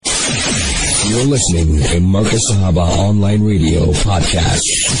You're listening to Marcus Sahaba Online Radio Podcast.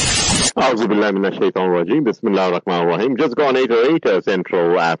 Bismillahirrahmanirrahim. Just gone 8:08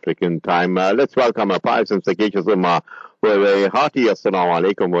 Central African Time. Let's welcome our pious and sagacious Ummah with a hearty Assalamu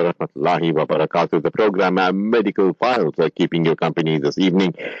alaikum wa rahmatullahi wa barakatuh. The program Medical Files are keeping you company this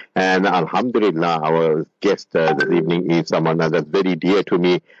evening. And Alhamdulillah, our guest this evening is someone that's very dear to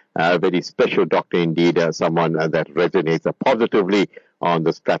me, a very special doctor indeed, someone that resonates positively on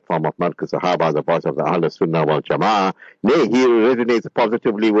this platform of Marcus Sahaba, the voice of the Ahl Sunnah wal Jama'ah. Nay, he resonates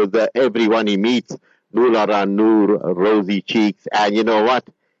positively with everyone he meets. Nulara Noor, rosy cheeks, and you know what?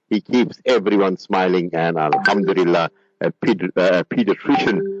 He keeps everyone smiling, and Alhamdulillah, a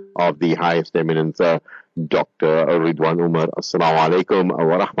pediatrician of the highest eminence, Dr. Ridwan Umar. Assalamu alaikum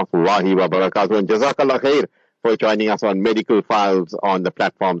wa rahmatullahi wa barakatuh, and Jazakallah khair for joining us on Medical Files on the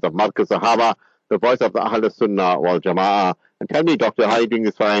platforms of Marcus Sahaba, the voice of the Ahl Sunnah wal Jama'ah. And tell me, Doctor, how are you doing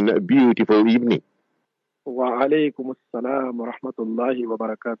this fine, beautiful evening? Wa alaikum assalam wa rahmatullahi wa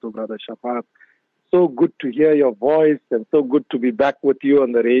barakatuh, Brother Shafat. So good to hear your voice and so good to be back with you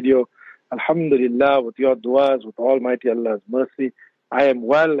on the radio. Alhamdulillah, with your du'as, with Almighty Allah's mercy, I am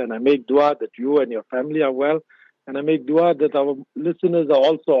well, and I make dua that you and your family are well, and I make dua that our listeners are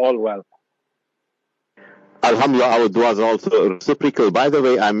also all well. Alhamdulillah, our duas are also reciprocal. By the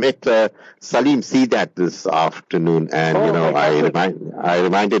way, I met Salim Sidat this afternoon, and I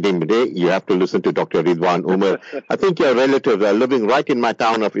reminded him today, you have to listen to Dr. Ridwan Umar. I think your relative living right in my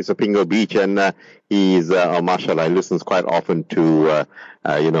town of Isipingo Beach, and he's, mashallah, he listens quite often to,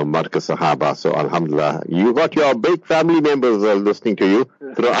 Marcus Sahaba. So Alhamdulillah, you got your big family members listening to you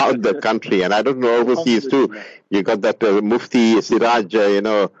throughout the country, and I don't know, overseas too. You got that Mufti Siraj,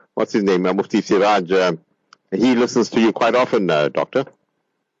 what's his name? Mufti Siraj. He listens to you quite often, Doctor.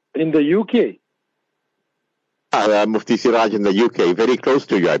 In the UK? Mufti Siraj in the UK, very close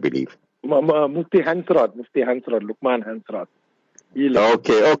to you, I believe. Mufti Hansrod, Luqman Hansrod.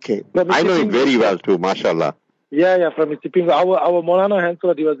 Okay. I know him very well too, mashallah. Yeah, from Isipingo. Our Maulana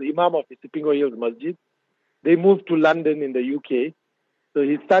Hansrod, he was the Imam of Isipingo Hills Masjid. They moved to London in the UK. So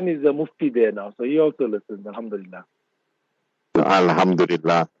his son is a Mufti there now. So he also listens, alhamdulillah.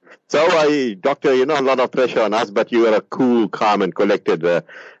 Alhamdulillah. So, Doctor, a lot of pressure on us, but you are a cool, calm, and collected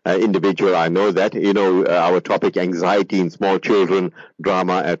individual. I know that. Our topic, anxiety in small children,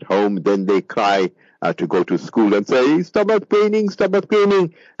 drama at home. Then they cry to go to school and say, stomach paining.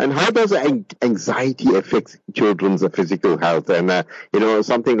 And how does anxiety affect children's physical health? And,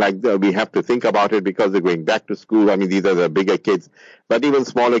 something like that, we have to think about it because they're going back to school. I mean, these are the bigger kids, but even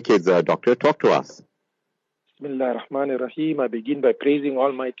smaller kids, Doctor, talk to us. Bismillah ar-Rahman ar-Rahim. I begin by praising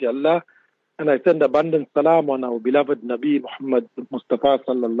Almighty Allah, and I send abundant salam on our beloved Nabi Muhammad Mustafa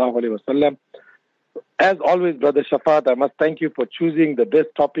sallallahu alayhi wa sallam. As always, Brother Shafat, I must thank you for choosing the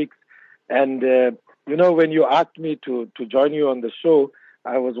best topics. And, when you asked me to join you on the show,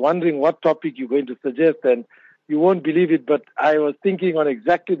 I was wondering what topic you're going to suggest, and you won't believe it, but I was thinking on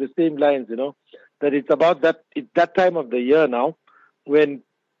exactly the same lines, that it's about that time of the year now when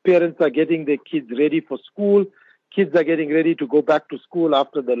parents are getting their kids ready for school. Kids are getting ready to go back to school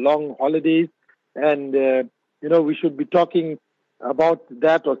after the long holidays. And, we should be talking about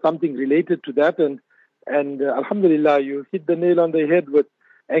that or something related to that. And alhamdulillah, you hit the nail on the head with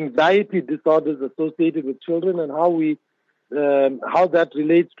anxiety disorders associated with children and how that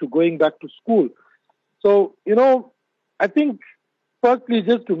relates to going back to school. So, I think firstly,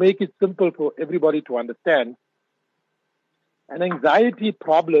 just to make it simple for everybody to understand, an anxiety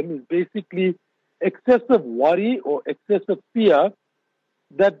problem is basically excessive worry or excessive fear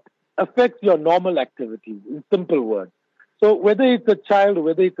that affects your normal activities, in simple words. So whether it's a child or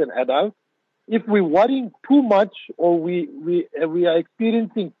whether it's an adult, if we're worrying too much or we are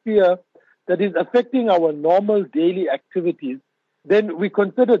experiencing fear that is affecting our normal daily activities, then we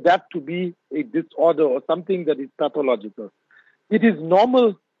consider that to be a disorder or something that is pathological. It is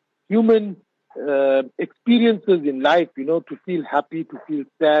normal human experiences in life, to feel happy, to feel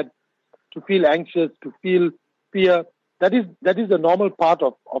sad, to feel anxious, to feel fear. That is a normal part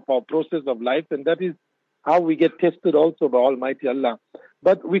of our process of life, and that is how we get tested also by Almighty Allah.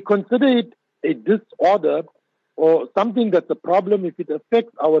 But we consider it a disorder or something that's a problem if it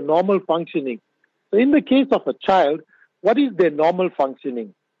affects our normal functioning. So in the case of a child, what is their normal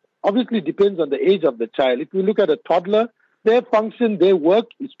functioning? Obviously it depends on the age of the child. If we look at a toddler, their function, their work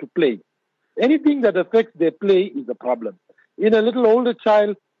is to play. Anything that affects their play is a problem. In a little older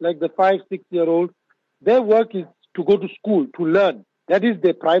child, like the 5-6-year-old, their work is to go to school, to learn. That is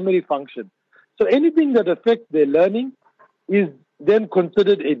their primary function. So anything that affects their learning is then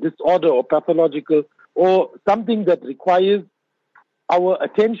considered a disorder or pathological or something that requires our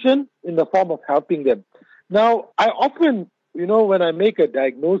attention in the form of helping them. Now, I often, when I make a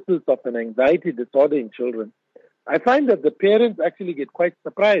diagnosis of an anxiety disorder in children, I find that the parents actually get quite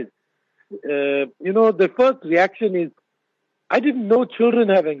surprised. The first reaction is, I didn't know children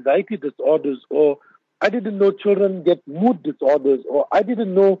have anxiety disorders, or I didn't know children get mood disorders, or I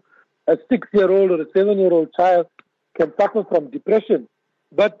didn't know a 6-year-old or a 7-year-old child can suffer from depression.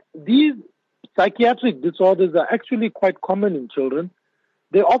 But these psychiatric disorders are actually quite common in children.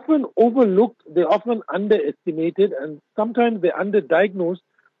 They're often overlooked, they're often underestimated, and sometimes they're underdiagnosed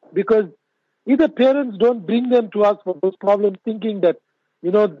because either parents don't bring them to us for those problems thinking that,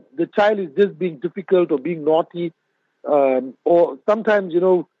 the child is just being difficult or being naughty, or sometimes,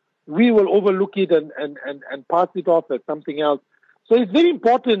 we will overlook it and pass it off as something else. So it's very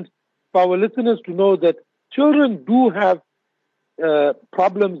important for our listeners to know that children do have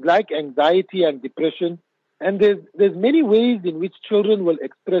problems like anxiety and depression, and there's many ways in which children will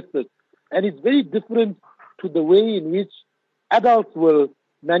express this, and it's very different to the way in which adults will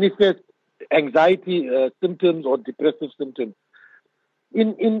manifest anxiety symptoms or depressive symptoms.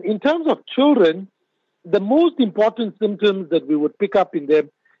 In terms of children, the most important symptoms that we would pick up in them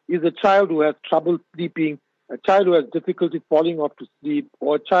is a child who has trouble sleeping, a child who has difficulty falling off to sleep,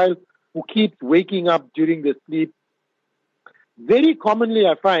 or a child who keeps waking up during their sleep. Very commonly,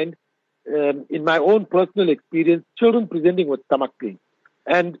 I find, in my own personal experience, children presenting with stomach pain.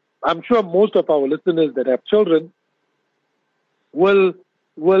 And I'm sure most of our listeners that have children will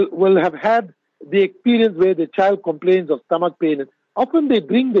have had the experience where the child complains of stomach pain. And often they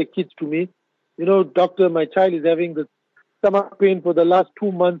bring their kids to me, doctor, my child is having this stomach pain for the last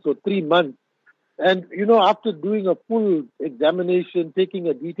 2 months or 3 months. And, after doing a full examination, taking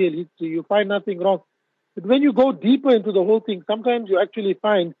a detailed history, you find nothing wrong. But when you go deeper into the whole thing, sometimes you actually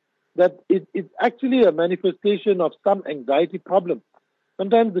find that it's actually a manifestation of some anxiety problem.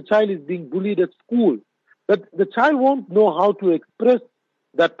 Sometimes the child is being bullied at school, but the child won't know how to express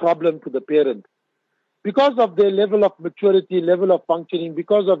that problem to the parent. Because of their level of maturity, level of functioning,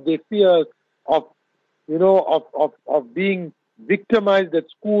 because of their fear of being victimized at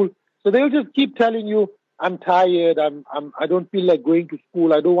school. So they'll just keep telling you, I'm tired, I don't feel like going to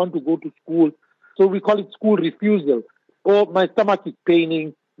school, I don't want to go to school. So we call it school refusal. Or my stomach is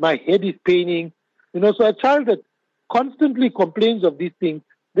paining, my head is paining. So a child that constantly complains of these things,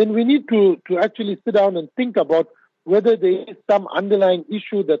 then we need to actually sit down and think about whether there is some underlying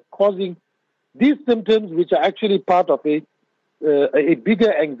issue that's causing these symptoms, which are actually part of a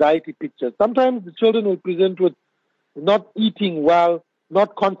bigger anxiety picture. Sometimes the children will present with not eating well,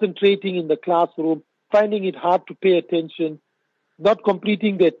 not concentrating in the classroom, finding it hard to pay attention, not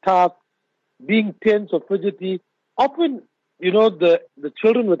completing their tasks, being tense or fidgety. Often, the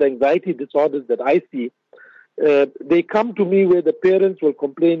children with anxiety disorders that I see, they come to me where the parents will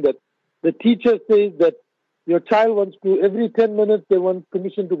complain that the teacher says that your child wants to, every 10 minutes, they want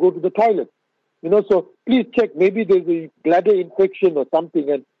permission to go to the toilet. So please check, maybe there's a bladder infection or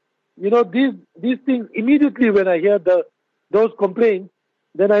something. And, these things, immediately when I hear those complaints,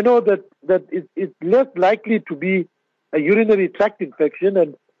 then I know that it's less likely to be a urinary tract infection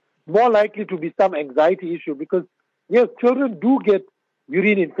and more likely to be some anxiety issue, because, yes, children do get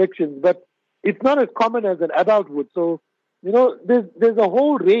urine infections, but it's not as common as an adult would. So, there's a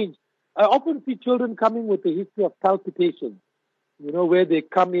whole range. I often see children coming with a history of palpitations, where they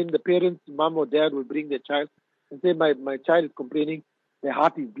come in, the parents, mom or dad will bring their child and say, my child is complaining, their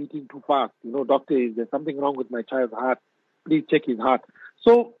heart is beating too fast. Doctor, is there something wrong with my child's heart? Please check his heart.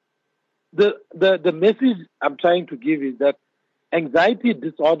 So the message I'm trying to give is that anxiety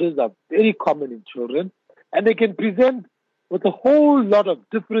disorders are very common in children, and they can present with a whole lot of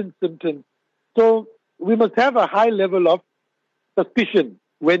different symptoms. So we must have a high level of suspicion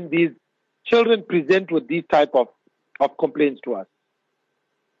when these children present with these type of complaints to us.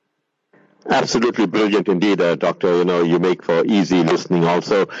 Absolutely brilliant indeed, Doctor. You make for easy listening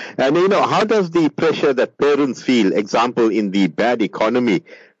also. And, how does the pressure that parents feel, example, in the bad economy,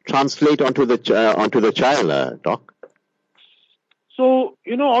 translate onto the child, Doc? So,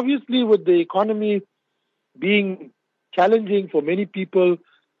 obviously with the economy being challenging for many people,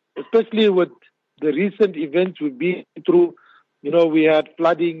 especially with the recent events we've been through, we had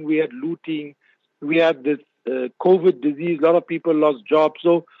flooding, we had looting, we had this COVID disease, a lot of people lost jobs.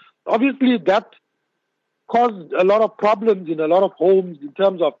 So obviously that caused a lot of problems in a lot of homes in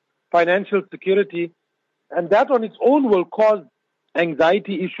terms of financial security. And that on its own will cause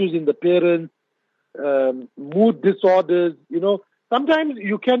anxiety issues in the parents, mood disorders. Sometimes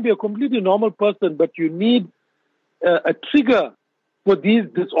you can be a completely normal person, but you need a trigger for these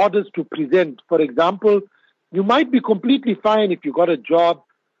disorders to present. For example, You might be completely fine if you got a job,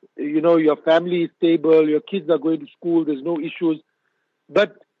 your family is stable, your kids are going to school, there's no issues.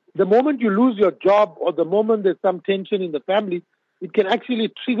 But the moment you lose your job or the moment there's some tension in the family, it can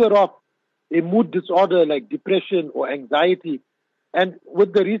actually trigger off a mood disorder like depression or anxiety. And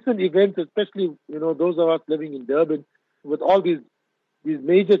with the recent events, especially, those of us living in Durban, with all these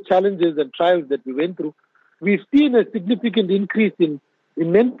major challenges and trials that we went through, we've seen a significant increase in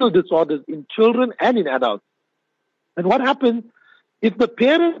mental disorders in children and in adults. And what happens if the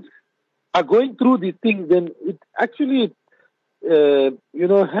parents are going through these things, then it actually,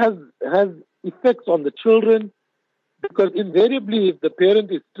 has effects on the children, because invariably if the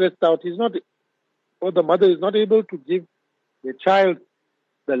parent is stressed out, or the mother is not able to give the child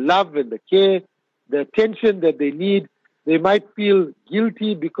the love and the care, the attention that they need, they might feel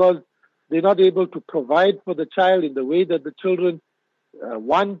guilty because they're not able to provide for the child in the way that the children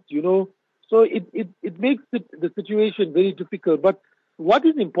want, So it makes the situation very difficult. But what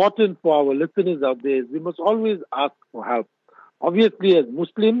is important for our listeners out there is we must always ask for help. Obviously, as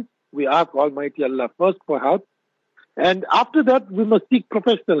Muslims, we ask Almighty Allah first for help. And after that, we must seek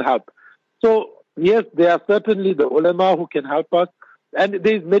professional help. So, yes, there are certainly the ulama who can help us. And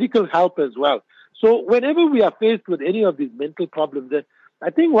there is medical help as well. So whenever we are faced with any of these mental problems, then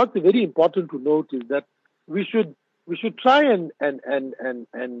I think what's very important to note is that we should try and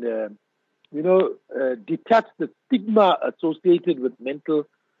detach the stigma associated with mental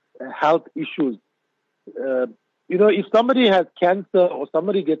health issues. If somebody has cancer or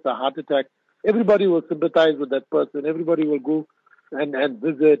somebody gets a heart attack, everybody will sympathize with that person. Everybody will go and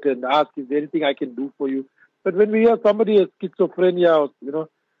visit and ask, is there anything I can do for you? But when we hear somebody has schizophrenia, or,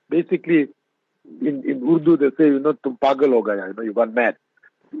 basically in Urdu they say, tum pagal ho gaya, you gone mad.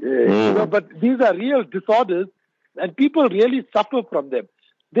 But these are real disorders and people really suffer from them.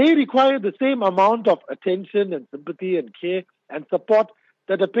 They require the same amount of attention and sympathy and care and support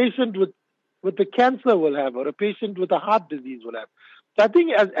that a patient with the cancer will have, or a patient with a heart disease will have. So I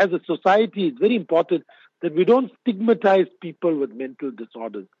think as a society, it's very important that we don't stigmatize people with mental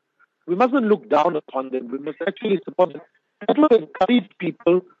disorders. We mustn't look down upon them. We must actually support them. That will encourage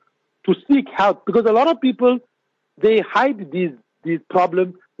people to seek help, because a lot of people, they hide these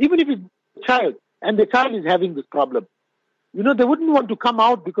problems, even if it's a child and the child is having this problem. They wouldn't want to come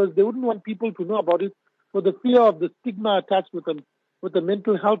out because they wouldn't want people to know about it for the fear of the stigma attached with a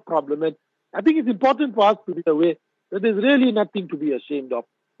mental health problem. And I think it's important for us to be aware that there's really nothing to be ashamed of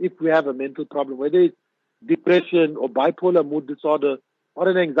if we have a mental problem, whether it's depression or bipolar mood disorder or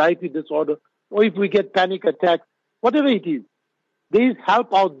an anxiety disorder, or if we get panic attacks, whatever it is. There is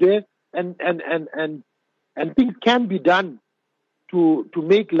help out there, and things can be done to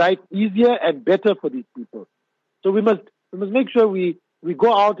make life easier and better for these people. So we must make sure we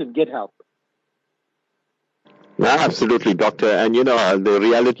go out and get help. No, absolutely, doctor. And, the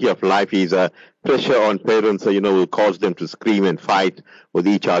reality of life is pressure on parents, will cause them to scream and fight with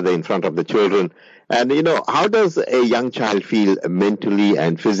each other in front of the children. And, how does a young child feel mentally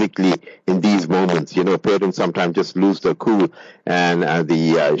and physically in these moments? Parents sometimes just lose their cool, and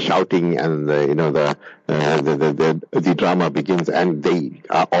the shouting and the drama begins, and they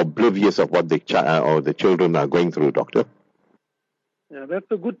are oblivious of what the children are going through, doctor. Yeah,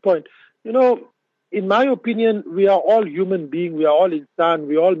 that's a good point. In my opinion, we are all human beings. We are all insan.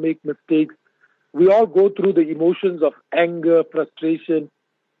 We all make mistakes. We all go through the emotions of anger, frustration.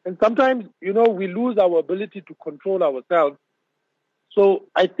 And sometimes, we lose our ability to control ourselves. So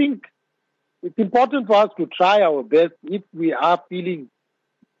I think it's important for us to try our best, if we are feeling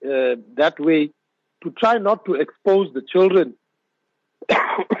that way, to try not to expose the children.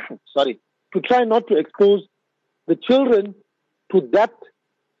 To try not to expose the children to that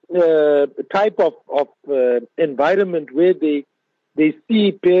type of environment where they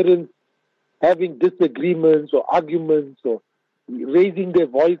see parents having disagreements or arguments or raising their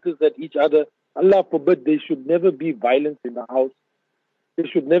voices at each other. Allah forbid, there should never be violence in the house. There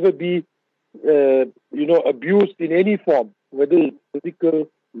should never be, abuse in any form, whether it's physical,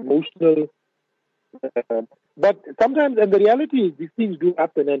 emotional. But sometimes, and the reality is, these things do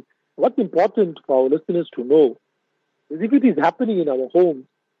happen. And what's important for our listeners to know is, if it is happening in our homes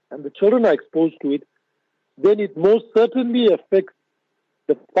and the children are exposed to it, then it most certainly affects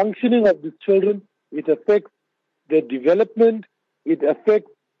the functioning of the children. It affects their development. It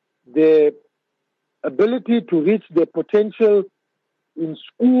affects their ability to reach their potential in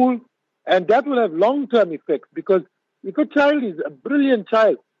school. And that will have long-term effects, because if a child is a brilliant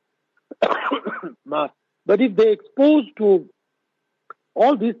child, but if they're exposed to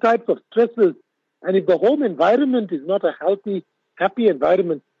all these types of stresses, and if the home environment is not a healthy, happy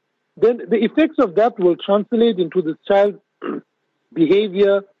environment, then the effects of that will translate into the child's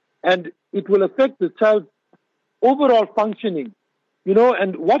behavior, and it will affect the child's overall functioning.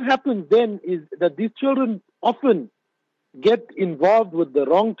 And what happens then is that these children often get involved with the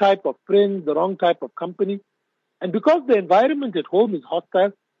wrong type of friends, the wrong type of company. And because the environment at home is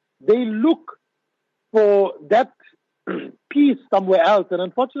hostile, they look for that peace somewhere else. And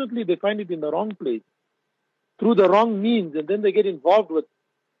unfortunately, they find it in the wrong place, through the wrong means. And then they get involved with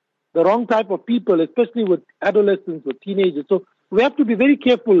the wrong type of people, especially with adolescents, with teenagers. So we have to be very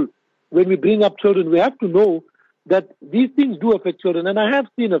careful when we bring up children. We have to know that these things do affect children. And I have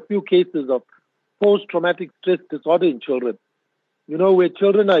seen a few cases of post-traumatic stress disorder in children, where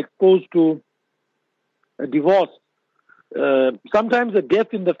children are exposed to a divorce, sometimes a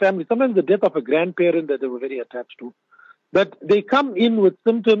death in the family, sometimes the death of a grandparent that they were very attached to. But they come in with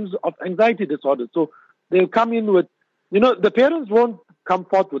symptoms of anxiety disorder. So they'll come in with, the parents won't come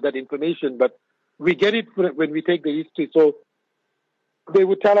forth with that information, but we get it when we take the history. So they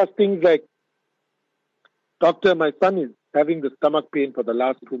would tell us things like, "Doctor, my son is having the stomach pain for the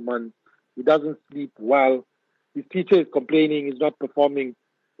last 2 months. He doesn't sleep well. His teacher is complaining he's not performing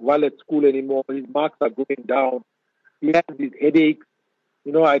well at school anymore. His marks are going down. He has these headaches.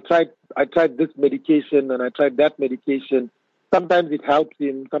 I tried this medication and I tried that medication. Sometimes it helps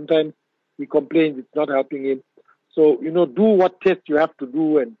him. Sometimes he complains it's not helping him. So, do what test you have to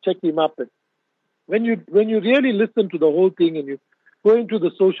do and check him up." And when you really listen to the whole thing and you go into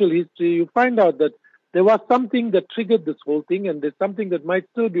the social history, you find out that there was something that triggered this whole thing, and there's something that might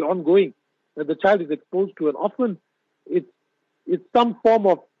still be ongoing that the child is exposed to, and often it's some form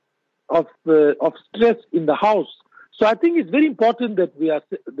of stress in the house. So I think it's very important that we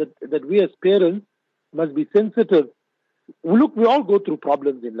as parents must be sensitive. Look, we all go through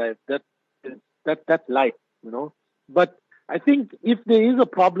problems in life. That's life, But I think if there is a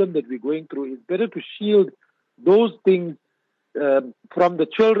problem that we're going through, it's better to shield those things from the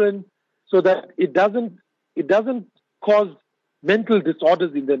children, so that it doesn't cause mental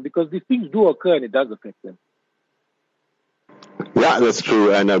disorders in them, because these things do occur and it does affect them. Yeah, that's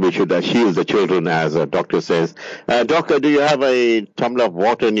true, and we should shield the children, as a doctor says. Doctor, do you have a tumbler of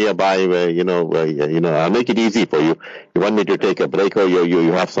water nearby where, I'll make it easy for you. You want me to take a break, or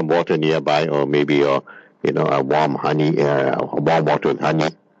you have some water nearby, or maybe a warm honey, warm water with honey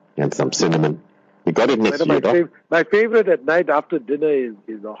and some cinnamon. You got it next to you, Doc? My favorite at night after dinner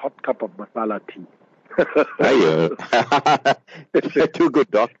is a hot cup of masala tea. Too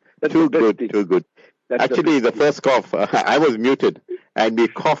good, Doc. Too good. Actually, the first cough, I was muted, and we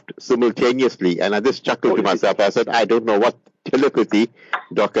coughed simultaneously, and I just chuckled to myself. I said, I don't know what telepathy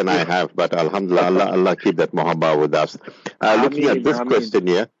Doc and I have, but alhamdulillah, Allah keep that muhabba with us. Looking at this question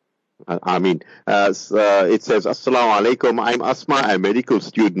here, it says, Assalamu alaikum, I'm Asma, a medical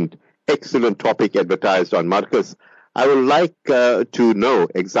student. Excellent topic advertised on Marcus. I would like to know,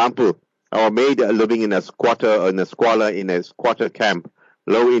 example, our maid living in a squatter camp,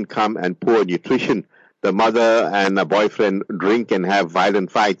 low income and poor nutrition. The mother and a boyfriend drink and have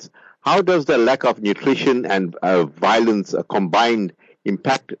violent fights. How does the lack of nutrition and violence combined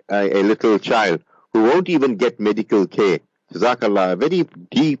impact a little child who won't even get medical care? Jazakallah, a very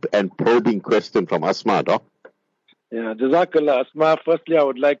deep and probing question from Asma, Doc. Yeah, Jazakallah, Asma. Firstly, I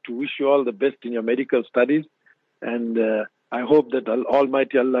would like to wish you all the best in your medical studies, and I hope that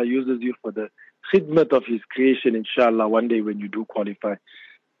Almighty Allah uses you for the khidmat of His creation, inshallah, one day when you do qualify.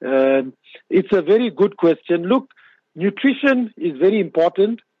 It's a very good question. Look, nutrition is very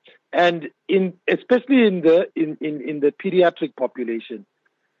important, and especially in the pediatric population.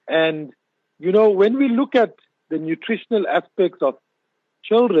 And when we look at the nutritional aspects of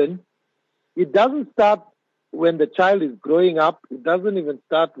children, it doesn't start when the child is growing up. It doesn't even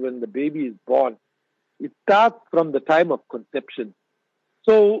start when the baby is born. It starts from the time of conception.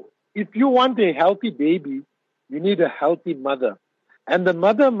 So if you want a healthy baby, you need a healthy mother. And the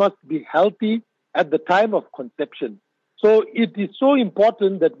mother must be healthy at the time of conception. So it is so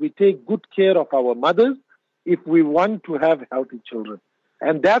important that we take good care of our mothers if we want to have healthy children.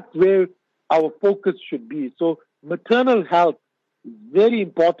 And that's where our focus should be. So maternal health is very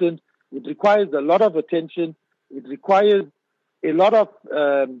important. It requires a lot of attention. It requires a lot of,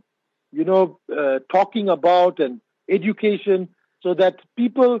 talking about and education, so that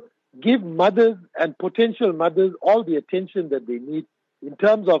people give mothers and potential mothers all the attention that they need in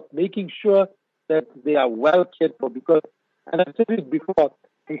terms of making sure that they are well cared for. Because, and I've said it before,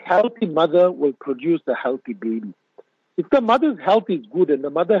 a healthy mother will produce a healthy baby. If the mother's health is good and the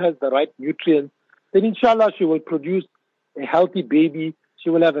mother has the right nutrients, then inshallah she will produce a healthy baby, she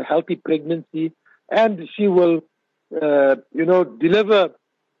will have a healthy pregnancy, and she will, deliver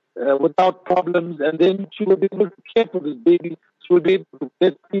without problems, and then she will be able to care for this baby. She will be able to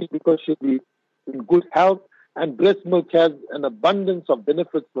breastfeed because she'll be in good health, and breast milk has an abundance of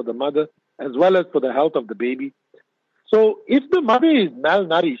benefits for the mother as well as for the health of the baby. So if the mother is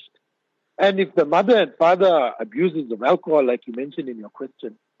malnourished, and if the mother and father are abusers of alcohol, like you mentioned in your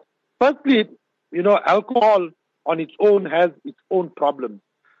question, firstly, alcohol on its own has its own problems.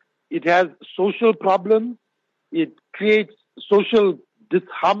 It has social problems. It creates social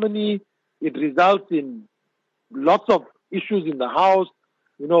disharmony. It results in lots of issues in the house,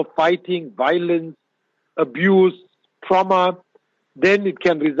 fighting, violence, abuse, trauma. Then it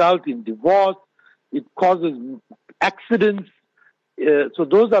can result in divorce. It causes accidents. So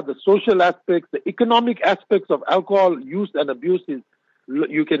those are the social aspects. The economic aspects of alcohol use and abuse is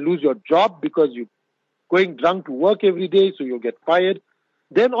you can lose your job because you're going drunk to work every day, so you'll get fired.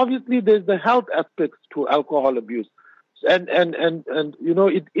 Then obviously there's the health aspects to alcohol abuse. And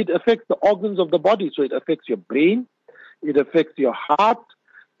it affects the organs of the body. So it affects your brain, it affects your heart,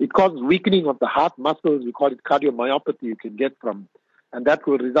 it causes weakening of the heart muscles. We call it cardiomyopathy you can get from, and that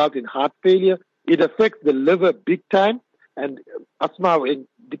will result in heart failure. It affects the liver big time, and asthma,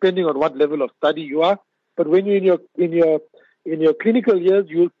 depending on what level of study you are. But when you're in your clinical years,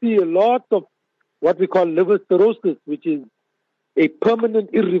 you'll see a lot of what we call liver cirrhosis, which is a permanent,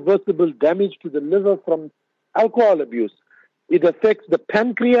 irreversible damage to the liver from alcohol abuse. It affects the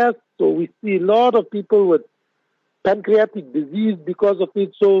pancreas, so we see a lot of people with pancreatic disease because of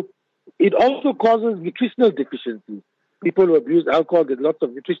it. So it also causes nutritional deficiencies. People who abuse alcohol get lots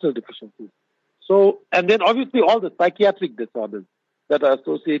of nutritional deficiencies. So, and then obviously all the psychiatric disorders that are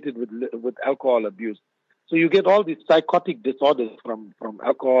associated with alcohol abuse. So you get all these psychotic disorders from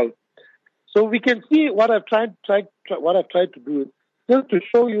alcohol. So we can see what I've tried to do is just to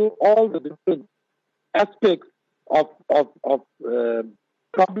show you all the different aspects of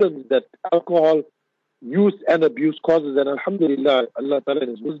problems that alcohol use and abuse causes. And alhamdulillah, Allah Ta'ala in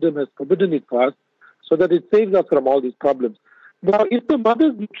His wisdom has forbidden it for us so that it saves us from all these problems. Now, if the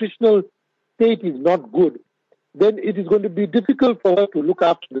mother's nutritional state is not good, then it is going to be difficult for her to look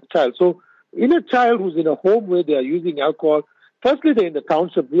after the child. So in a child who's in a home where they are using alcohol, firstly, they're in the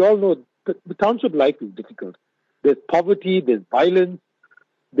township. We all know the township life is difficult. There's poverty, there's violence,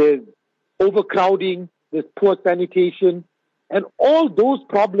 there's overcrowding, there's poor sanitation, and all those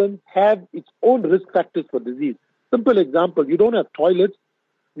problems have its own risk factors for disease. Simple example, you don't have toilets,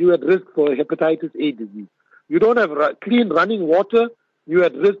 you're at risk for hepatitis A disease. You don't have clean running water, you're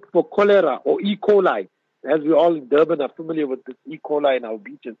at risk for cholera or E. coli, as we all in Durban are familiar with this E. coli in our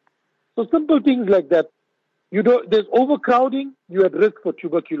beaches. So simple things like that. There's overcrowding, you're at risk for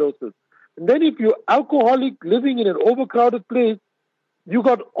tuberculosis. And then if you're alcoholic living in an overcrowded place, you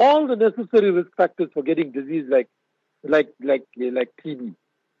got all the necessary risk factors for getting disease like TB.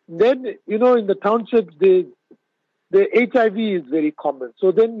 Then, in the townships, the HIV is very common.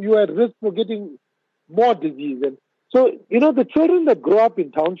 So then you are at risk for getting more disease. And so, the children that grow up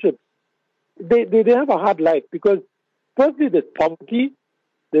in townships, they have a hard life because firstly, there's poverty,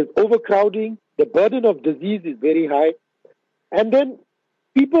 there's overcrowding, the burden of disease is very high. And then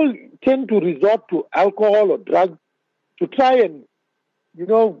people tend to resort to alcohol or drugs to try and,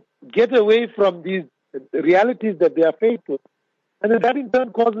 get away from these realities that they are faced with. And then that in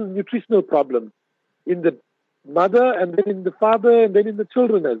turn causes nutritional problems in the mother and then in the father and then in the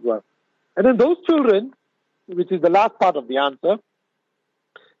children as well. And then those children, which is the last part of the answer,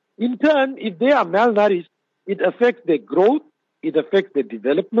 in turn, if they are malnourished, it affects their growth, it affects their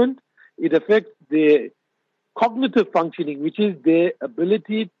development, it affects their cognitive functioning, which is their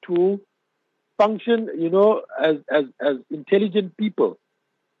ability to function, as intelligent people.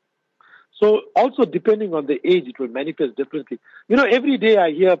 So also depending on the age, it will manifest differently. Every day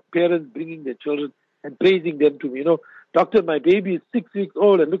I hear parents bringing their children and praising them to me. Doctor, my baby is 6 weeks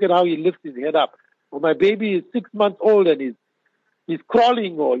old and look at how he lifts his head up. Or my baby is 6 months old and he's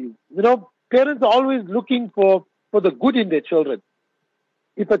crawling. Or, parents are always looking for the good in their children.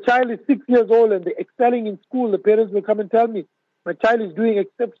 If a child is 6 years old and they're excelling in school, the parents will come and tell me, my child is doing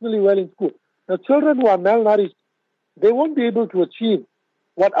exceptionally well in school. Now, children who are malnourished, they won't be able to achieve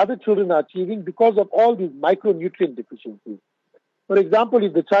what other children are achieving because of all these micronutrient deficiencies. For example,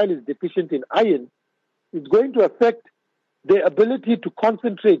 if the child is deficient in iron, it's going to affect their ability to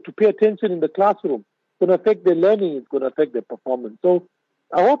concentrate, to pay attention in the classroom. It's going to affect their learning. It's going to affect their performance. So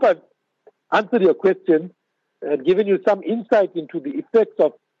I hope I've answered your question and given you some insight into the effects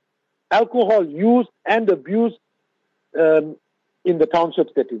of alcohol use and abuse in the township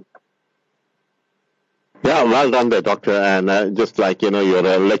setting. Yeah, well done there, Doctor. And just like, you're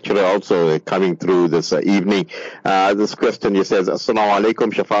a lecturer also coming through this evening. This question, he says, Assalamu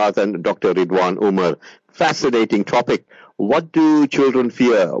alaikum, Shafaat and Dr. Ridwan Umar. Fascinating topic. What do children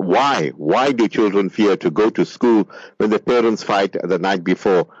fear? Why? Why do children fear to go to school when the parents fight the night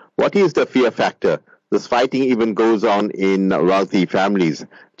before? What is the fear factor? This fighting even goes on in wealthy families.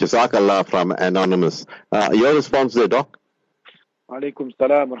 Jazakallah from Anonymous. Your response there, Doc? Alaikum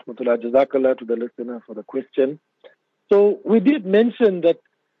salam rahmatullah. Jazakallah to the listener for the question. So we did mention that,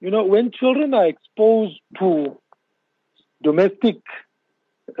 when children are exposed to domestic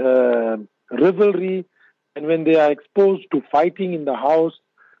rivalry and when they are exposed to fighting in the house,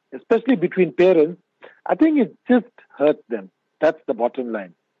 especially between parents, I think it just hurts them. That's the bottom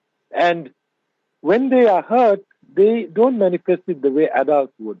line. And when they are hurt, they don't manifest it the way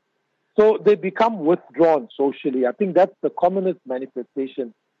adults would. So they become withdrawn socially. I think that's the commonest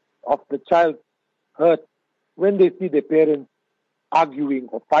manifestation of the child's hurt when they see their parents arguing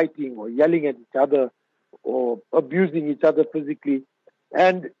or fighting or yelling at each other or abusing each other physically.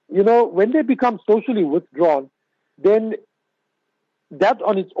 And, when they become socially withdrawn, then that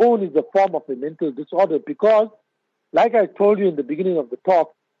on its own is a form of a mental disorder because, like I told you in the beginning of the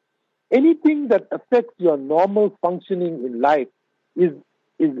talk, anything that affects your normal functioning in life is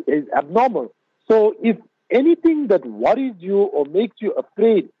abnormal. So if anything that worries you or makes you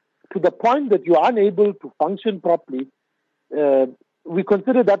afraid to the point that you are unable to function properly, we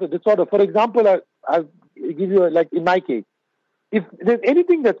consider that a disorder. For example, I'll give you, like in my case, if there's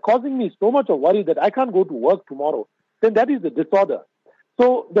anything that's causing me so much of worry that I can't go to work tomorrow, then that is a disorder.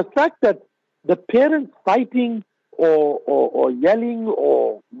 So the fact that the parents fighting or yelling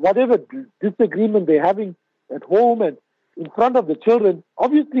or whatever disagreement they're having at home and in front of the children,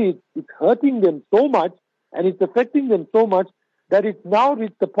 obviously it's hurting them so much and it's affecting them so much that it's now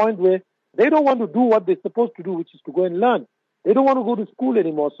reached the point where they don't want to do what they're supposed to do, which is to go and learn. They don't want to go to school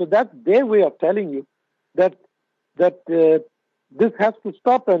anymore. So that's their way of telling you that this has to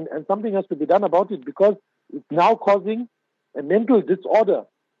stop and something has to be done about it because it's now causing a mental disorder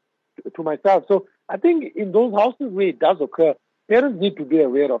to myself. So I think in those houses where it does occur, parents need to be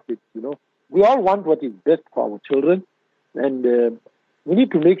aware of it. We all want what is best for our children, and we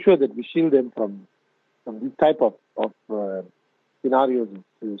need to make sure that we shield them from this type of scenarios and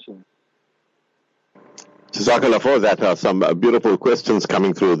situations. Jazakallah for that. Some beautiful questions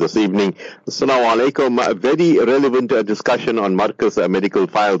coming through this evening. Assalamu alaikum. A very relevant discussion on Marcus medical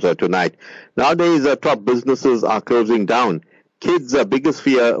files tonight. Nowadays, top businesses are closing down. Kids' biggest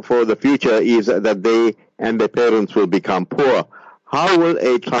fear for the future is that they and their parents will become poor. How will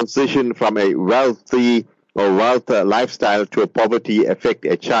a transition from a wealthy or wealth lifestyle to a poverty affect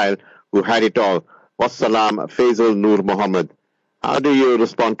a child who had it all? Wassalam, Faisal Noor Muhammad. How do you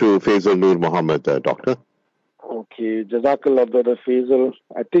respond to Faisal Noor Muhammad, Doctor? Okay, Jazakallah, Brother Faisal.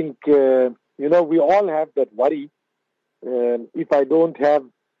 I think, we all have that worry. If I don't have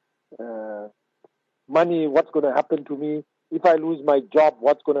money, what's going to happen to me? If I lose my job,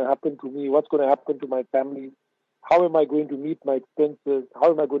 what's going to happen to me? What's going to happen to my family? How am I going to meet my expenses?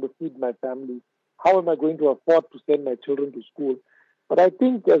 How am I going to feed my family? How am I going to afford to send my children to school? But I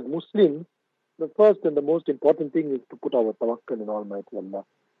think as Muslims, the first and the most important thing is to put our tawakkul in Almighty Allah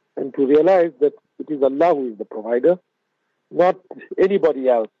and to realize that it is Allah who is the provider, not anybody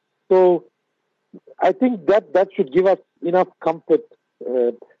else. So I think that should give us enough comfort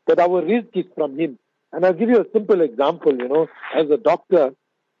that our risk is from Him. And I'll give you a simple example, as a doctor,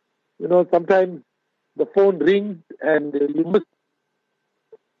 sometimes the phone rings and you miss,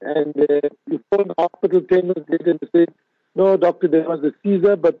 and you phone the hospital 10 minutes later and say, no, doctor, there was a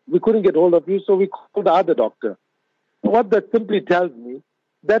seizure, but we couldn't get hold of you, so we called the other doctor. What that simply tells me,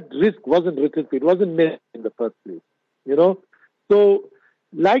 that risk wasn't written for it, wasn't meant in the first place, So,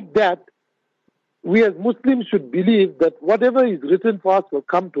 like that, we as Muslims should believe that whatever is written for us will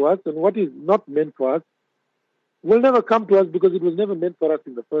come to us, and what is not meant for us will never come to us because it was never meant for us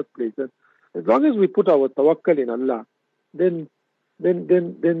in the first place. And as long as we put our tawakkul in Allah, then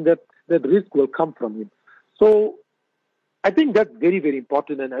that risk will come from Him. So I think that's very, very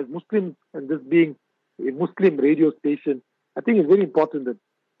important. And as Muslims, and this being a Muslim radio station, I think it's very important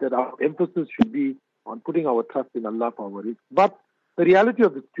that our emphasis should be on putting our trust in Allah for our risk. But the reality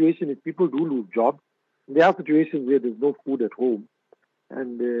of the situation is people do lose jobs. There are situations where there's no food at home,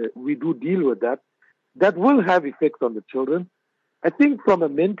 and we do deal with that. That will have effects on the children. I think from a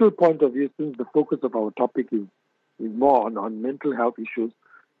mental point of view, since the focus of our topic is more on mental health issues,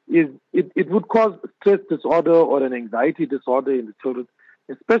 it would cause stress disorder or an anxiety disorder in the children,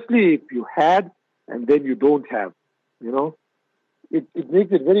 especially if you had and then you don't have. It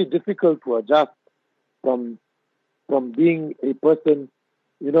makes it very difficult to adjust. from being a person,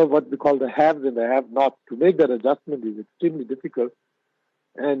 what we call the haves and the have-nots. To make that adjustment is extremely difficult.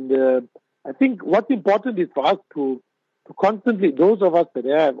 And I think what's important is for us to constantly, those of us that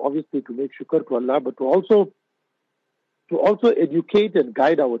have, obviously to make shukr to Allah, but to also educate and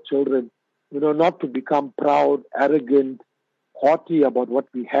guide our children, not to become proud, arrogant, haughty about what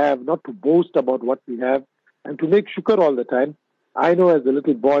we have, not to boast about what we have, and to make shukr all the time. I know as a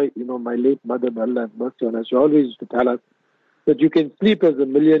little boy, my late mother, may Allah have mercy on her, she always used to tell us that you can sleep as a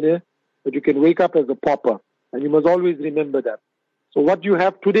millionaire, but you can wake up as a pauper. And you must always remember that. So what you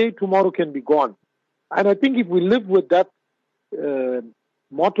have today, tomorrow can be gone. And I think if we live with that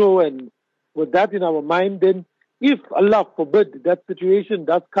motto and with that in our mind, then if, Allah forbid, that situation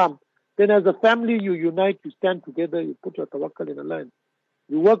does come, then as a family you unite, you stand together, you put your tawakkul in Allah, and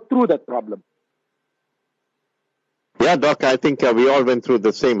you work through that problem. Yeah, Doc, I think we all went through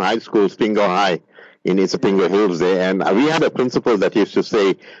the same high school, Spingo High, in Isipingo Hills there, and we had a principal that used to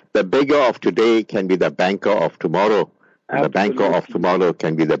say, the beggar of today can be the banker of tomorrow, and the banker of tomorrow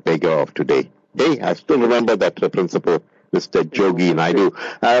can be the beggar of today. Hey, I still remember that principle, Mr. Jogi Naidu.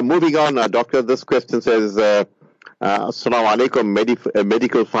 Moving on, Doctor, this question says, Assalamu alaikum,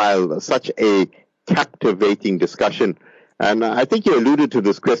 medical file, such a captivating discussion. And I think you alluded to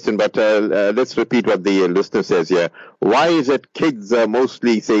this question, but let's repeat what the listener says here. Why is it kids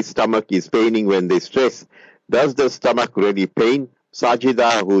mostly say stomach is paining when they stress? Does the stomach really pain?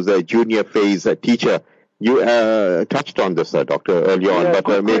 Sajida, who's a junior phase teacher, you touched on this, Doctor, earlier on,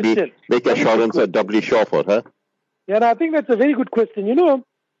 but maybe make assurance doubly sure for her. Yeah, I think that's a very good question.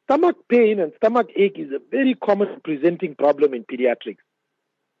 Stomach pain and stomach ache is a very common presenting problem in pediatrics.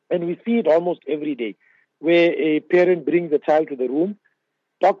 And we see it almost every day, where a parent brings a child to the room.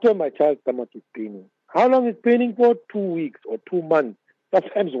 Doctor, my child's stomach is paining. How long is paining for? 2 weeks or 2 months,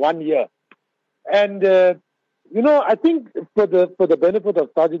 sometimes 1 year. And, I think for the benefit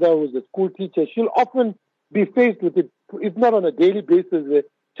of Sajida, who's a school teacher, she'll often be faced with it, if not on a daily basis, where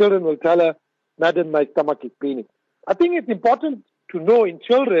children will tell her, Madam, my stomach is paining. I think it's important to know in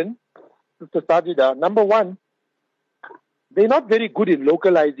children, Mr. Sajida, number one, they're not very good in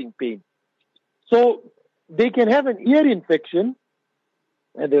localizing pain. So they can have an ear infection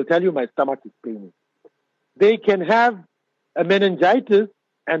and they'll tell you my stomach is paining. They can have a meningitis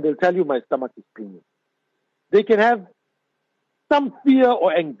and they'll tell you my stomach is paining. They can have some fear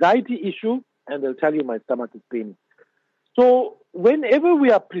or anxiety issue and they'll tell you my stomach is paining. So whenever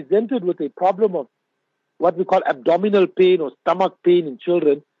we are presented with a problem of what we call abdominal pain or stomach pain in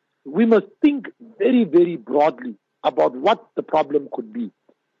children, we must think very, very broadly about what the problem could be.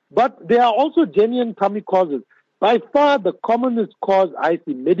 But there are also genuine tummy causes. By far, the commonest cause, I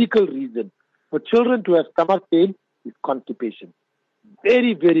see, medical reason for children to have stomach pain is constipation.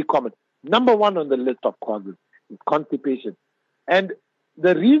 Very, very common. Number one on the list of causes is constipation. And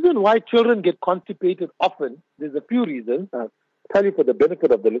the reason why children get constipated often, there's a few reasons. I'll tell you for the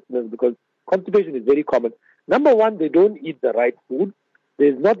benefit of the listeners, because constipation is very common. Number one, they don't eat the right food.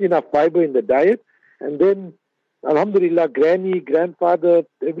 There's not enough fiber in the diet. And then, alhamdulillah, granny, grandfather,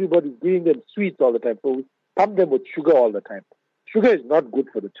 everybody's giving them sweets all the time. So we pump them with sugar all the time. Sugar is not good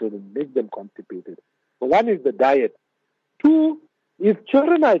for the children. It makes them constipated. So one is the diet. Two, if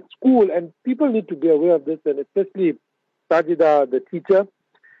children are at school, and people need to be aware of this, and especially Sajida, the teacher,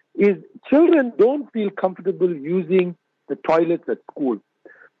 is children don't feel comfortable using the toilets at school.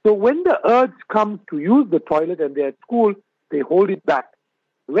 So when the urge comes to use the toilet and they're at school, they hold it back.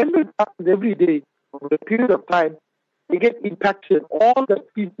 When it happens every day, over a period of time, they get impacted. All the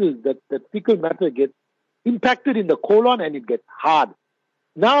feces, that fecal matter gets impacted in the colon and it gets hard.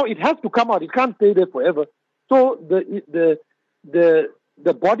 Now it has to come out. It can't stay there forever. So the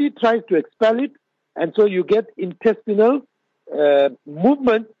body tries to expel it, and so you get intestinal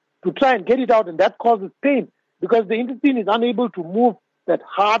movement to try and get it out, and that causes pain because the intestine is unable to move that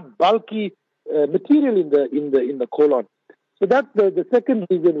hard, bulky material in the colon. So that's the second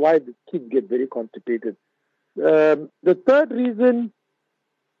reason why the kids get very constipated. The third reason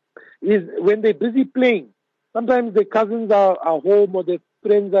is when they're busy playing. Sometimes their cousins are home or their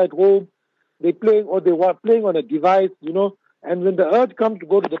friends are at home. They're playing or they were playing on a device, and when the urge comes to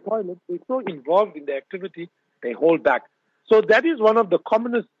go to the toilet, they're so involved in the activity, they hold back. So that is one of the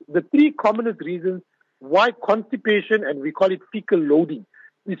three commonest reasons why constipation, and we call it fecal loading,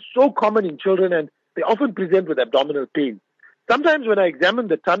 is so common in children, and they often present with abdominal pain. Sometimes when I examine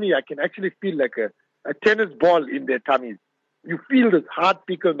the tummy, I can actually feel like a tennis ball in their tummies. You feel this hard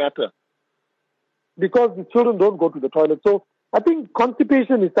fecal matter because the children don't go to the toilet. So I think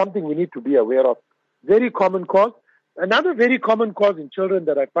constipation is something we need to be aware of. Very common cause. Another very common cause in children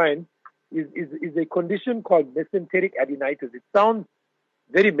that I find is a condition called mesenteric adenitis. It sounds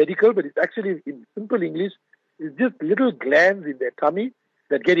very medical, but it's actually, in simple English, it's just little glands in their tummy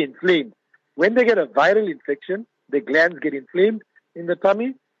that get inflamed. When they get a viral infection, the glands get inflamed in the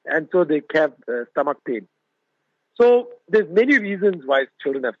tummy, and so they have stomach pain. So there's many reasons why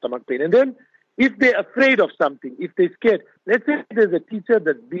children have stomach pain. And then if they're afraid of something, if they're scared, let's say there's a teacher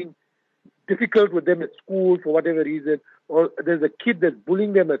that's being difficult with them at school for whatever reason, or there's a kid that's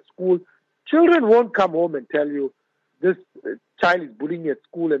bullying them at school, children won't come home and tell you, this child is bullying me at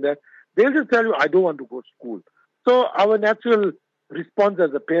school and that. They'll just tell you, I don't want to go to school. So our natural response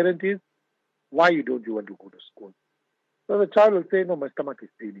as a parent is, why don't you want to go to school? So the child will say, no, my stomach is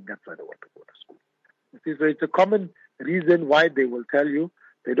paining, that's why I don't want to go to school. You see, so it's a common reason why they will tell you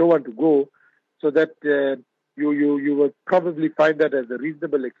they don't want to go, so that you will probably find that as a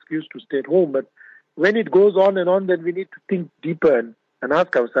reasonable excuse to stay at home. But when it goes on and on, then we need to think deeper and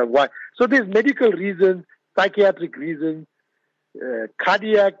ask ourselves why. So there's medical reasons, psychiatric reasons,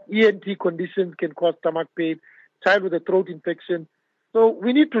 cardiac, ENT conditions can cause stomach pain, child with a throat infection. So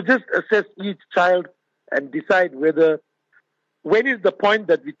we need to just assess each child and decide when is the point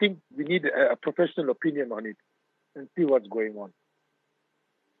that we think we need a professional opinion on it, and see what's going on.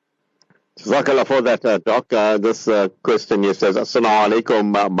 Jazakallah for that, Doc. This question here says, Assalamu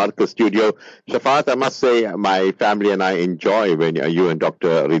alaikum, Marcus Studio. Shafat, I must say my family and I enjoy when you and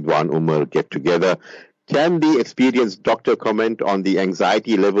Dr. Ridwan Umar get together. Can the experienced doctor comment on the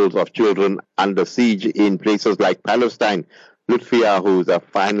anxiety levels of children under siege in places like Palestine? Lutfia, who's a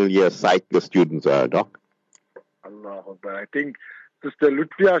final year psych student, Doc. Allah Akbar. I think Sister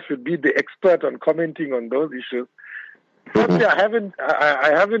Lutfia should be the expert on commenting on those issues. Firstly,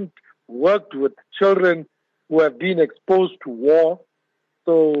 I haven't worked with children who have been exposed to war,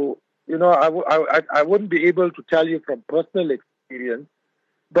 so I wouldn't be able to tell you from personal experience.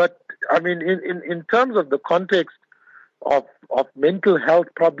 But I mean, in terms of the context of mental health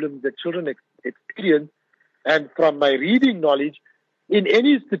problems that children experience, and from my reading knowledge, in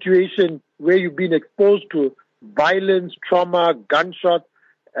any situation where you've been exposed to violence, trauma, gunshots,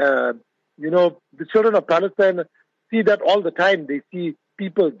 the children of Palestine see that all the time. They see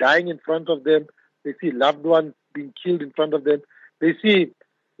people dying in front of them. They see loved ones being killed in front of them. They see,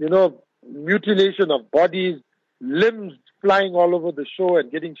 mutilation of bodies, limbs flying all over the show and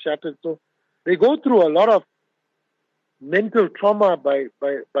getting shattered. So they go through a lot of mental trauma by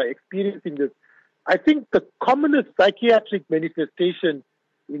experiencing this. I think the commonest psychiatric manifestation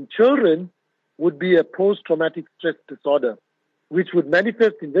in children would be a post-traumatic stress disorder, which would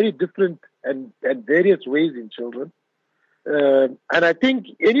manifest in very different and various ways in children. And I think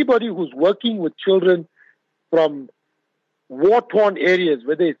anybody who's working with children from war-torn areas,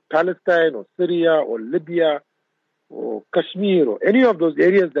 whether it's Palestine or Syria or Libya or Kashmir or any of those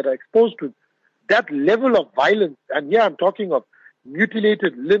areas that are exposed to that level of violence, and I'm talking of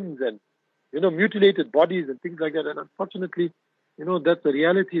mutilated limbs and mutilated bodies and things like that. And unfortunately, that's the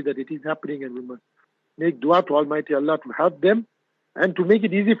reality that it is happening, and we must make dua to Almighty Allah to help them and to make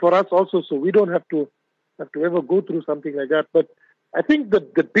it easy for us also, so we don't have to ever go through something like that. But I think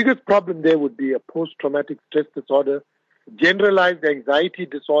the biggest problem there would be a post-traumatic stress disorder, generalized anxiety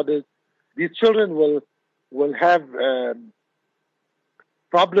disorders. These children will have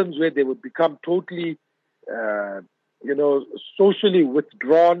problems where they would become totally, socially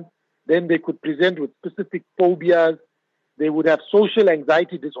withdrawn. Then they could present with specific phobias. They would have social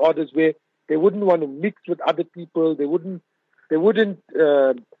anxiety disorders where they wouldn't want to mix with other people. They wouldn't be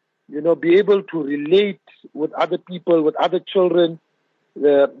able to relate with other people, with other children.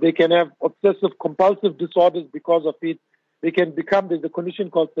 They can have obsessive compulsive disorders because of it. They can there's a condition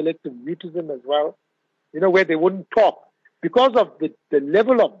called selective mutism as well, where they wouldn't talk. Because of the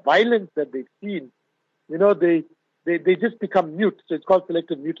level of violence that they've seen, they just become mute. So it's called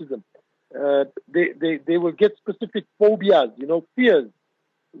selective mutism. They will get specific phobias, fears,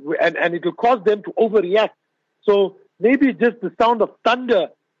 and it will cause them to overreact. So maybe just the sound of thunder,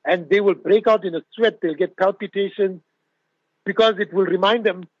 and they will break out in a sweat. They'll get palpitations because it will remind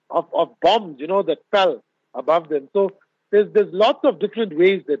them of bombs, that fell above them. So there's lots of different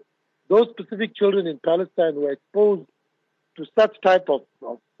ways that those specific children in Palestine were exposed to such type of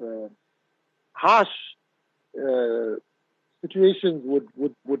harsh situations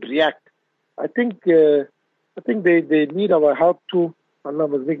would react. I think they need our help too. Allah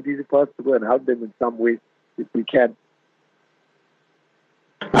must make it easy for us to go and help them in some way if we can.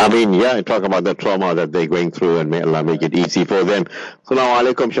 Ameen, yeah, talk about the trauma that they're going through, and may Allah make it easy for them.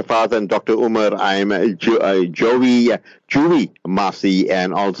 Assalamu alaikum, Shafaat and Dr. Umar. I'm Joey Masi,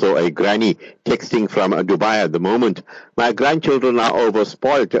 and also a granny texting from Dubai at the moment. My grandchildren are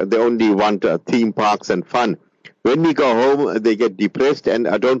overspoiled. They only want theme parks and fun. When we go home, they get depressed and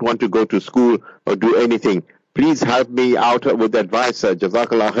don't want to go to school or do anything. Please help me out with advice.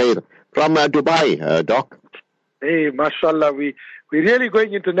 Jazakallah khair. From Dubai, Doc. Hey, mashallah, we're really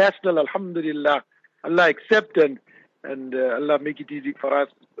going international, alhamdulillah. Allah accept and Allah make it easy for us.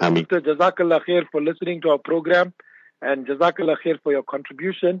 Ameen. Jazakallah khair for listening to our program, and Jazakallah khair for your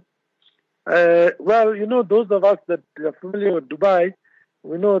contribution. Well, you know, those of us that are familiar with Dubai,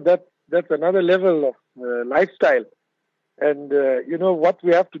 we know that that's another level of lifestyle. And, you know, what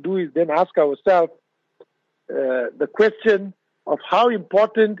we have to do is then ask ourselves the question of how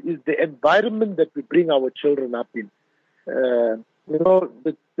important is the environment that we bring our children up in. You know,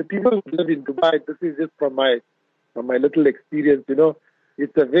 the people who live in Dubai, this is just from my little experience, you know,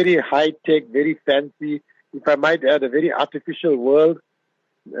 it's a very high-tech, very fancy, if I might add, a very artificial world.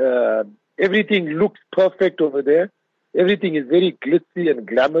 Everything looks perfect over there. Everything is very glitzy and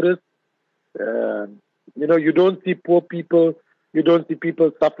glamorous. You know, you don't see poor people. You don't see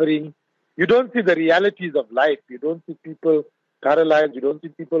people suffering. You don't see the realities of life. You don't see people paralyzed. You don't see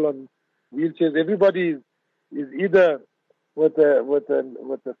people on wheelchairs. Everybody is either with a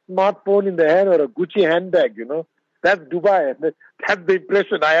smartphone in the hand or a Gucci handbag. You know, that's Dubai. That's the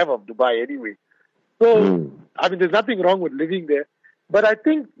impression I have of Dubai anyway. So, I mean, there's nothing wrong with living there. But I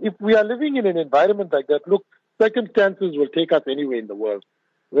think if we are living in an environment like that, look, circumstances will take us anywhere in the world.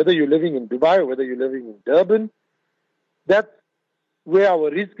 Whether you're living in Dubai or whether you're living in Durban, that's where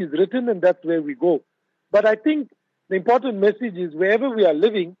our risk is written and that's where we go. But I think the important message is wherever we are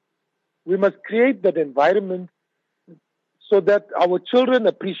living, we must create that environment so that our children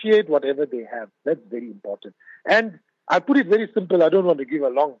appreciate whatever they have. That's very important. And I put it very simple. I don't want to give a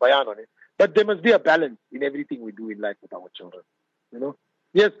long bayan on it. But there must be a balance in everything we do in life with our children. You know,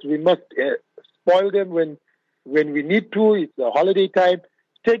 yes, we must spoil them when we need to. It's a holiday time.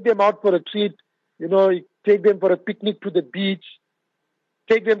 Take them out for a treat. You know, take them for a picnic to the beach.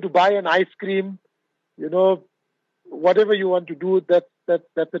 Take them to buy an ice cream. You know, whatever you want to do, that's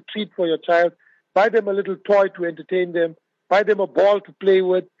a treat for your child. Buy them a little toy to entertain them. Buy them a ball to play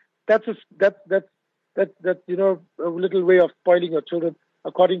with. That's you know, a little way of spoiling your children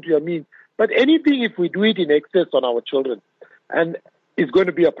according to your means. But anything, if we do it in excess on our children, and it's going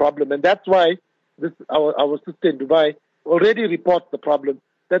to be a problem. And that's why our sister in Dubai already reports the problem,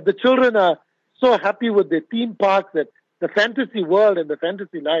 that the children are so happy with their theme parks, that the fantasy world and the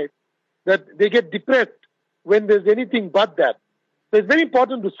fantasy life, that they get depressed when there's anything but that. So it's very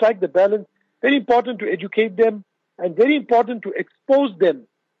important to strike the balance, very important to educate them, and very important to expose them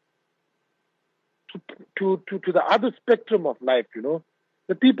to the other spectrum of life, you know,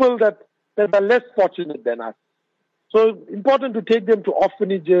 the people that are less fortunate than us. So important to take them to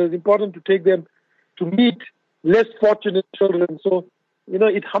orphanages, important to take them to meet less fortunate children. So, you know,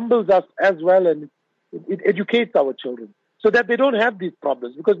 it humbles us as well, and it educates our children so that they don't have these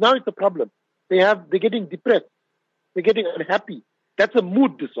problems, because now it's a problem. They're getting depressed. They're getting unhappy. That's a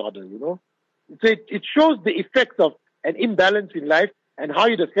mood disorder, you know. So it shows the effects of an imbalance in life and how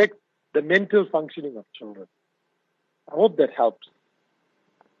it affects the mental functioning of children. I hope that helps.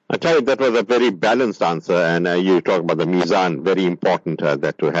 I tell you, that was a very balanced answer, and you talk about the mizan, very important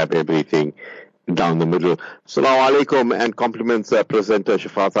that to have everything down the middle. Assalamu alaikum, and compliments presenter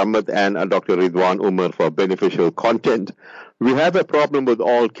Shafaat Ahmed and Dr. Ridwan Umar for beneficial content. We have a problem with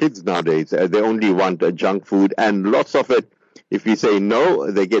all kids nowadays. They only want junk food and lots of it. If we say no,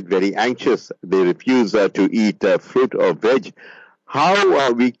 they get very anxious. They refuse to eat fruit or veg.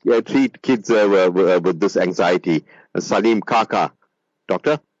 How we treat kids with this anxiety? Salim Kaka.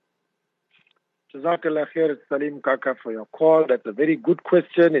 Doctor? Jazakallah khair, Salim Kaka, for your call. That's a very good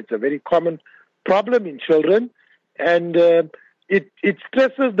question. It's a very common problem in children, and it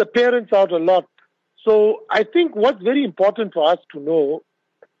stresses the parents out a lot. So I think what's very important for us to know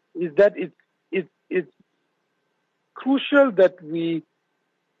is that it's crucial that we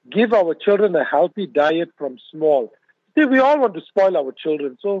give our children a healthy diet from small. See, we all want to spoil our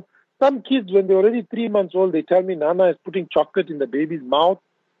children. So some kids, when they're already 3 months old, they tell me Nana is putting chocolate in the baby's mouth,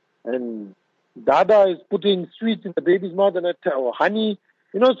 and Dada is putting sweets in the baby's mouth, and or honey.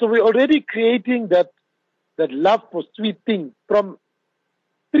 You know, so we're already creating that love for sweet things from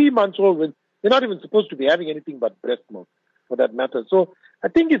 3 months old, when they're not even supposed to be having anything but breast milk, for that matter. So I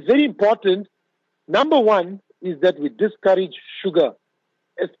think it's very important. Number one is that we discourage sugar,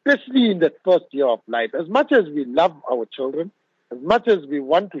 especially in that first year of life. As much as we love our children, As much as we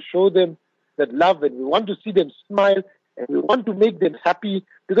want to show them that love and we want to see them smile and we want to make them happy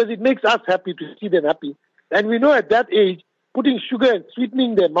because it makes us happy to see them happy. And we know at that age, putting sugar and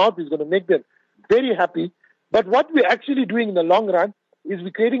sweetening their mouth is going to make them very happy. But what we're actually doing in the long run is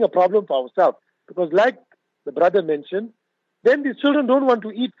we're creating a problem for ourselves. Because like the brother mentioned, then these children don't want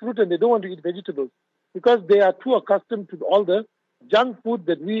to eat fruit and they don't want to eat vegetables because they are too accustomed to all the junk food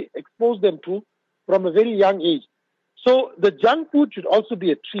that we expose them to from a very young age. So the junk food should also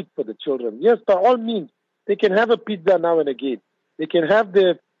be a treat for the children. Yes, by all means, they can have a pizza now and again. They can have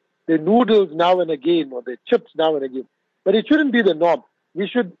their noodles now and again or their chips now and again. But it shouldn't be the norm. We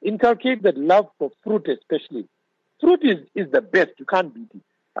should inculcate that love for fruit especially. Fruit is the best. You can't beat it.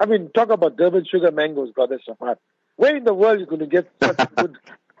 I mean, talk about Durban sugar mangoes, Brother Shafat. Where in the world are you going to get such good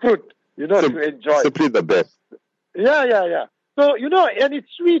fruit, to enjoy? Simply the best. Yeah. So, and it's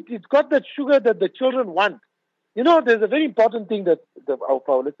sweet. It's got that sugar that the children want. There's a very important thing that for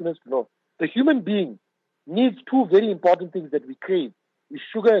our listeners to know. The human being needs two very important things that we crave, is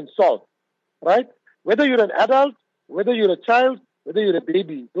sugar and salt, right? Whether you're an adult, whether you're a child, whether you're a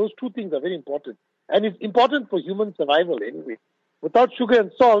baby, those two things are very important. And it's important for human survival anyway. Without sugar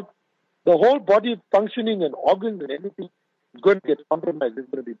and salt, the whole body functioning and organs and everything is going to get compromised. There's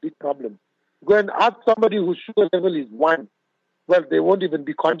going to be big problems. Go and ask somebody whose sugar level is 1. Well, they won't even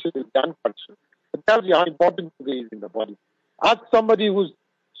be conscious, they'll be unconscious. It tells you how important sugar is in the body. Ask somebody whose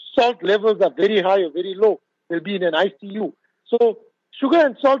salt levels are very high or very low. They'll be in an ICU. So sugar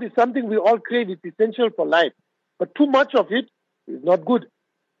and salt is something we all crave. It's essential for life. But too much of it is not good.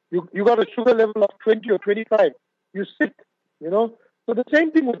 You got a sugar level of 20 or 25. You're sick, So the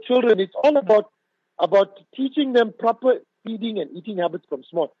same thing with children. It's all about teaching them proper feeding and eating habits from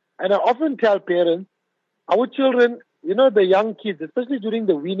small. And I often tell parents, our children, the young kids, especially during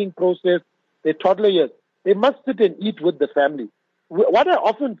the weaning process, their toddler years, they must sit and eat with the family. What I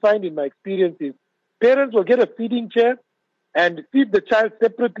often find in my experience is parents will get a feeding chair and feed the child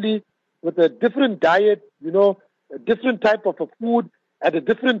separately with a different diet, a different type of a food at a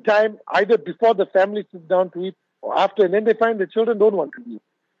different time, either before the family sits down to eat or after, and then they find the children don't want to eat.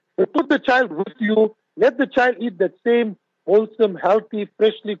 So put the child with you, let the child eat that same wholesome, healthy,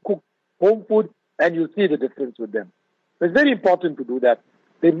 freshly cooked home food, and you'll see the difference with them. So it's very important to do that.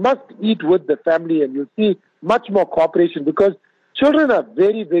 They must eat with the family, and you'll see much more cooperation because children are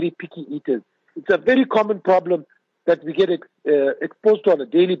very, very picky eaters. It's a very common problem that we get exposed to on a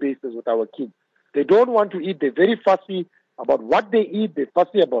daily basis with our kids. They don't want to eat. They're very fussy about what they eat. They're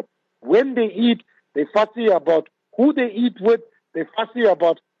fussy about when they eat. They're fussy about who they eat with. They're fussy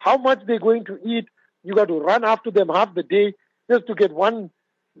about how much they're going to eat. You got to run after them half the day just to get one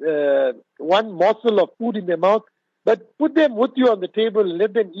morsel of food in their mouth. But put them with you on the table and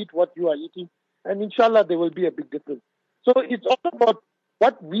let them eat what you are eating. And inshallah, there will be a big difference. So it's all about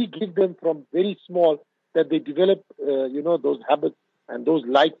what we give them from very small that they develop, those habits and those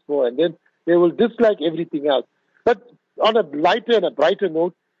likes for, and then they will dislike everything else. But on a lighter and a brighter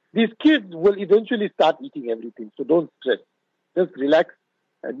note, these kids will eventually start eating everything. So don't stress. Just relax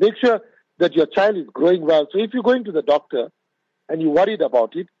and make sure that your child is growing well. So if you're going to the doctor and you're worried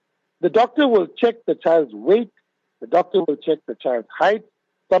about it, the doctor will check the child's weight. The doctor will check the child's height.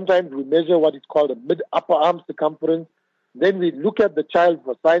 Sometimes we measure what is called a mid-upper arm circumference. Then we look at the child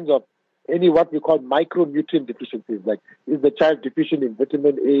for signs of any what we call micronutrient deficiencies, like is the child deficient in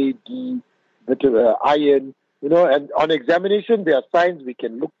vitamin A, D, iron, and on examination there are signs we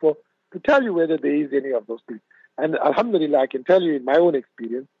can look for to tell you whether there is any of those things. And alhamdulillah, I can tell you in my own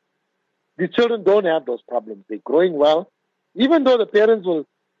experience, these children don't have those problems. They're growing well, even though the parents will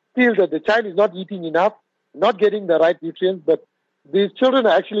feel that the child is not eating enough, not getting the right nutrients, but these children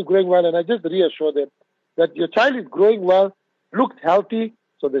are actually growing well, and I just reassure them that your child is growing well, looks healthy,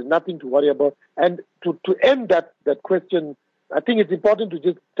 so there's nothing to worry about. And to end that question, I think it's important to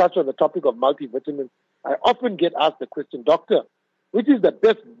just touch on the topic of multivitamins. I often get asked the question, doctor, which is the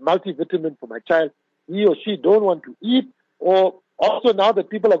best multivitamin for my child? He or she don't want to eat, or also now that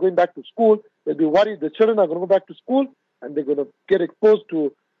people are going back to school, they'll be worried the children are going to go back to school and they're going to get exposed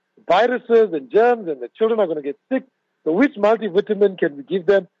to viruses and germs and the children are going to get sick. So which multivitamin can we give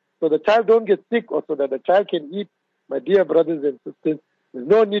them so the child don't get sick or so that the child can eat? My dear brothers and sisters, there's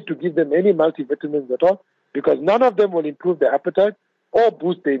no need to give them any multivitamins at all because none of them will improve their appetite or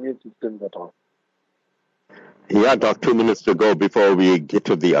boost the immune systems at all. Yeah, Doc, 2 minutes to go before we get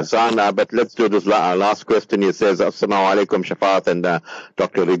to the Azan. But let's do this last question. He says, Assalamu alaikum, Shafat and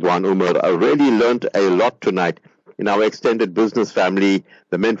Dr. Ridwan Umar. I really learned a lot tonight. in our extended business family,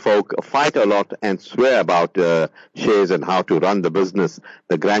 the men folk fight a lot and swear about shares and how to run the business.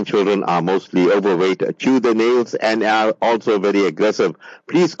 The grandchildren are mostly overweight, chew their nails, and are also very aggressive.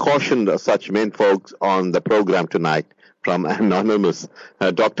 Please caution such men folks on the program tonight. From Anonymous.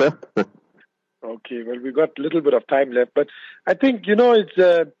 Doctor? Okay, well, we've got a little bit of time left, but I think, it's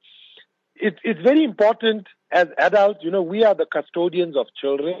very important as adults. We are the custodians of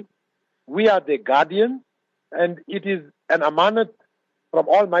children. We are their guardians, and it is an amanat from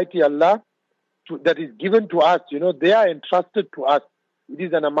Almighty Allah that is given to us. They are entrusted to us. It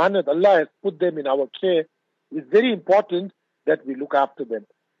is an amanat. Allah has put them in our care. It's very important that we look after them.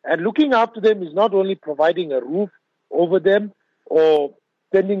 And looking after them is not only providing a roof over them or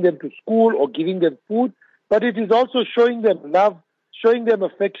sending them to school or giving them food, but it is also showing them love, showing them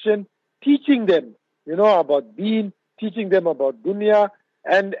affection, teaching them, about deen, teaching them about dunya,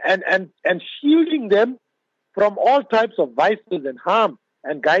 and shielding them from all types of vices and harm,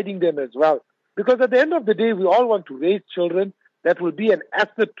 and guiding them as well. Because at the end of the day, we all want to raise children that will be an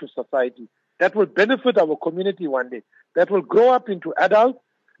asset to society, that will benefit our community one day, that will grow up into adults,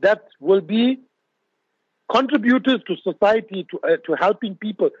 that will be contributors to society, to helping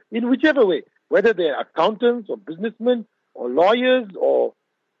people in whichever way, whether they're accountants or businessmen or lawyers or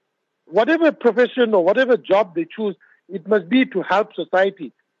whatever profession or whatever job they choose. It must be to help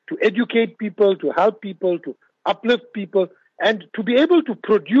society, to educate people, to help people, to uplift people, and to be able to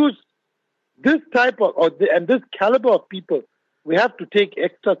produce this type of and this caliber of people. We have to take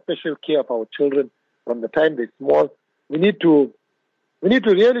extra special care of our children from the time they're small. We need to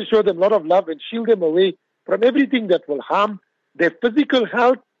really show them a lot of love and shield them away from everything that will harm their physical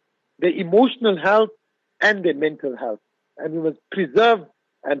health, their emotional health, and their mental health. And we must preserve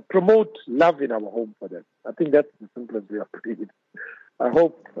and promote love in our home for them. I think that's the simplest way of putting it. I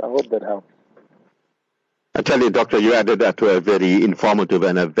hope that helps. I tell you, Doctor, you added that to a very informative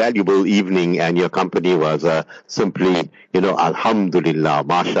and a valuable evening, and your company was simply, alhamdulillah,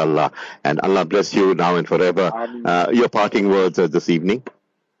 mashallah, and Allah bless you now and forever. Your parting words this evening?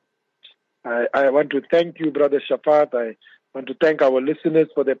 I want to thank you, Brother Shafat. I want to thank our listeners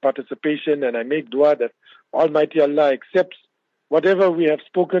for their participation, and I make dua that Almighty Allah accepts whatever we have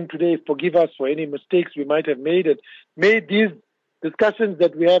spoken today. Forgive us for any mistakes we might have made, and may these discussions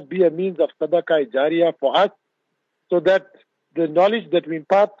that we have be a means of sadaqah jariyah for us, so that the knowledge that we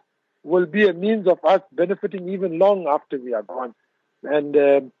impart will be a means of us benefiting even long after we are gone.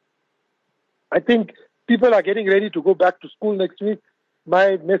 And I think people are getting ready to go back to school next week.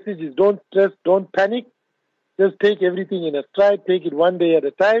 My message is don't stress, don't panic. Just take everything in a stride, take it one day at a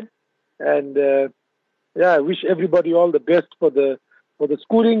time. And I wish everybody all the best for the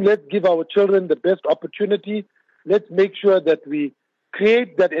schooling. Let's give our children the best opportunity. Let's make sure that we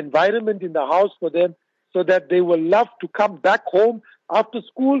create that environment in the house for them so that they will love to come back home after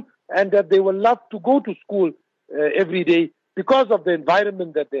school, and that they will love to go to school every day because of the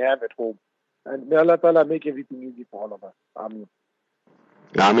environment that they have at home. And may Allah Ta'ala make everything easy for all of us. Ameen.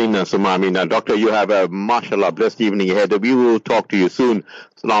 Ameen, Summa Ameen. Doctor, you have a mashallah blessed evening ahead. We will talk to you soon.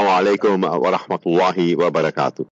 Assalamu alaikum wa rahmatullahi wa barakatuh.